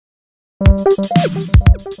Alright,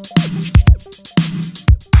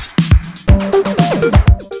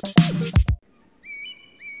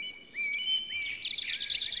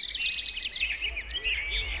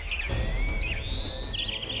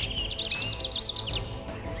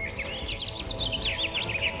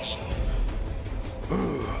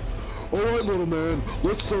 little man,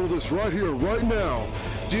 let's settle this right here, right now.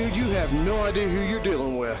 Dude, you have no idea who you're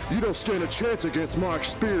dealing with. You don't stand a chance against my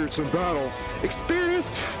experience in battle.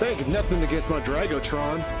 Experience? That ain't nothing against my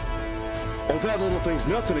Dragotron. Oh, that little thing's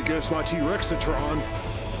nothing against my T-Rexatron.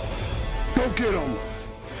 Go get him!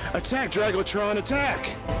 Attack, Dragotron,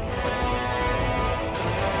 attack!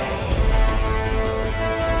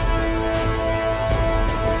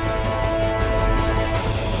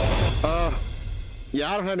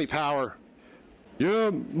 Yeah, I don't have any power.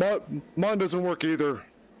 Yeah, mine doesn't work either.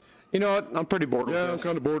 You know what? I'm pretty bored with this. Yeah, I'm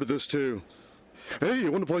kind of bored of this too. Hey, you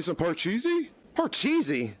want to play some Parcheesi?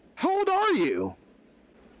 Parcheesi? How old are you?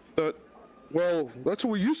 Well, that's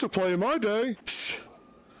what we used to play in my day.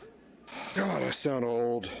 God, I sound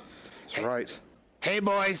old. That's right. Hey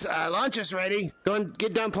boys, lunch is ready. Go and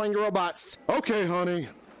get done playing your robots. Okay, honey.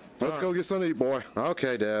 Let's go get something to eat, boy.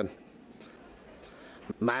 Okay, Dad.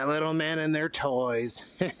 My little men and their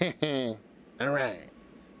toys. All right.